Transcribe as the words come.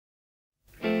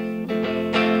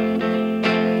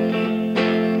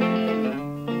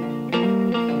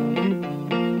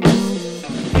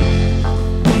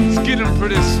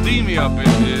up in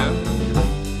here.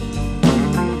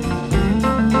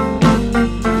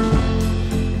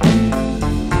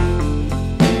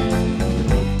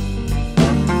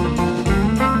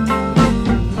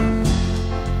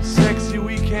 Sexy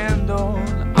weekend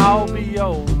on, I'll be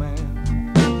your man.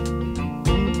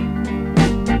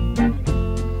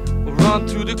 We'll run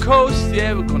to the coast,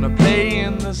 yeah, we're gonna play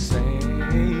in the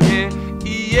sand.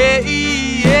 Yeah,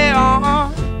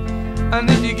 yeah, And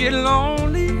if you get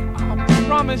lonely, I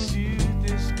promise you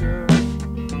this, girl.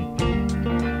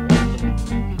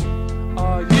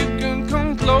 Oh, you can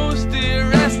come close, dear,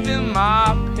 rest in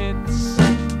my pits.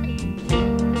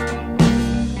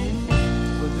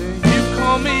 But then you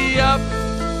call me up,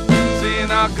 say you're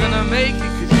not gonna make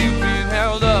it 'cause you've been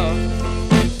held up.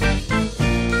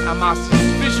 And my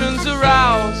suspicions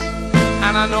aroused,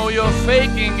 and I know you're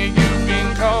faking and you've been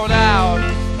called out.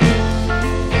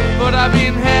 But I've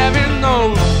been having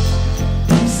those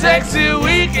sexy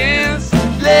weekends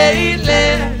lately,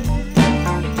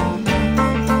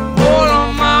 all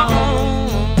on my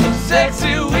own.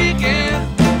 Sexy weekend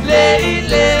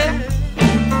lately,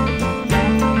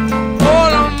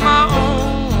 all on my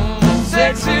own.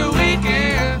 Sexy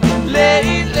weekend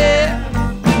lately,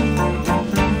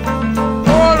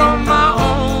 all on my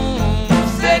own.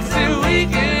 Sexy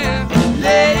weekend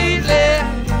lately,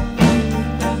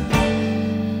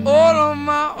 all on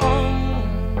my own.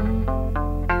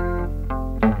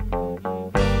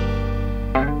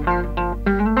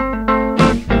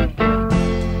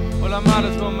 Well, I might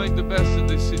as well make the best of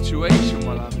this situation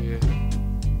while I'm here.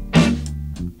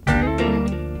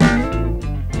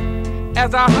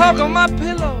 As I hug on my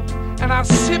pillow and I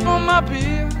sip on my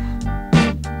beer.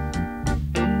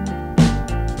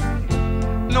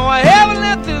 No, I haven't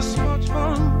had this much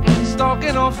fun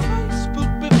stalking on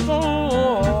Facebook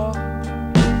before.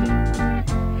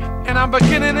 And I'm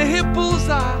beginning to hit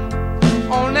bullseye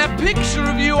on that picture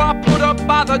of you I put up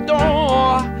by the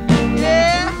door.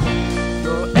 Yeah,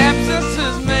 the absence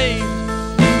has made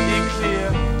it clear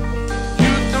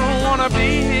you don't wanna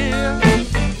be here.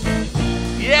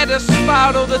 Yeah,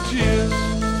 despite all the tears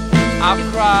I've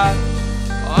cried,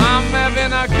 I'm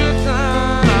having a good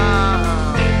time,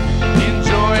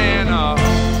 enjoying a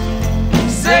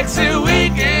sexy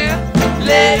weekend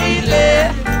lately,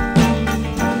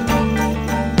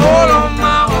 all on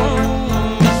my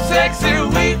own. Sexy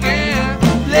weekend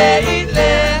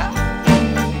lately,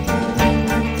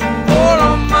 all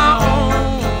on my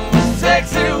own.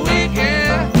 Sexy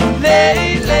weekend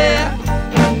lately,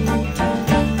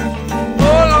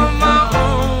 all on my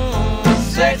own.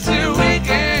 Sexy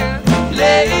weekend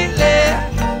lately,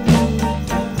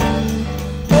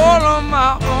 all on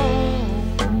my own.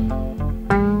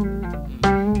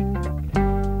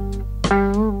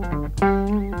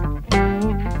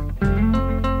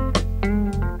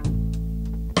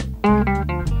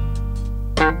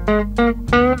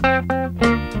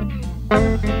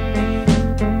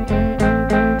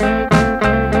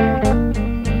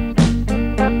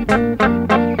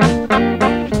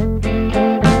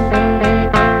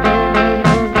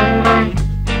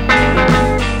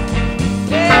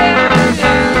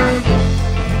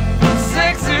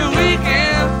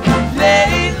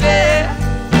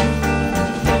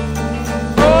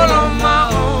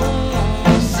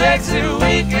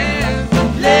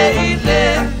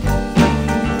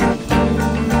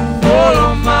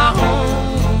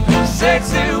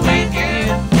 Sexy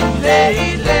weekend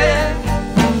lately.